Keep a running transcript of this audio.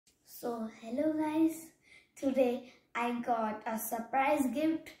So hello guys, today I got a surprise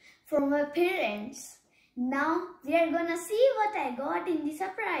gift from my parents. Now we are gonna see what I got in the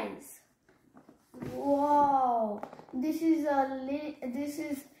surprise. Wow, this is a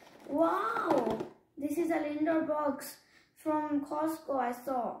Lindor box from Costco I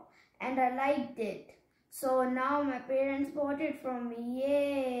saw and I liked it. So now my parents bought it from me.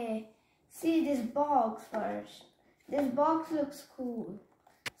 Yay! See this box first. This box looks cool.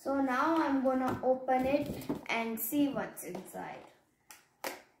 So now I'm gonna open it and see what's inside.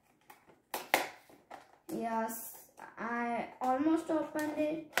 Yes, I almost opened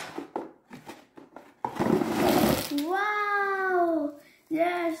it. Wow!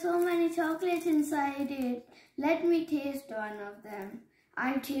 There are so many chocolates inside it. Let me taste one of them.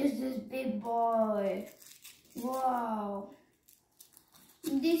 I'll taste this big boy. Wow!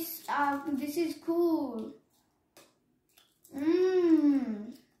 This is cool.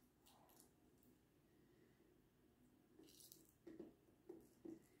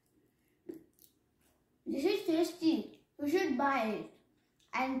 This is tasty. You should buy it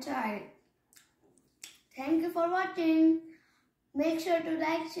and try it. Thank you for watching. Make sure to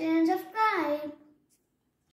like, share and subscribe.